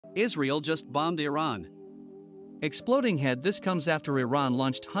Israel just bombed Iran. Exploding head. This comes after Iran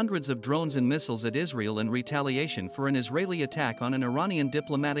launched hundreds of drones and missiles at Israel in retaliation for an Israeli attack on an Iranian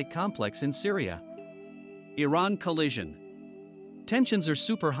diplomatic complex in Syria. Iran collision. Tensions are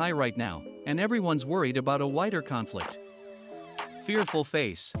super high right now, and everyone's worried about a wider conflict. Fearful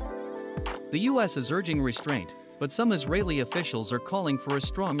face. The US is urging restraint, but some Israeli officials are calling for a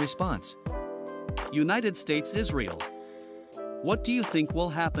strong response. United States-Israel. What do you think will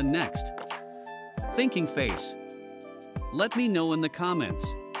happen next? Thinking face. Let me know in the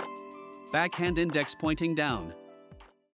comments. Backhand index pointing down.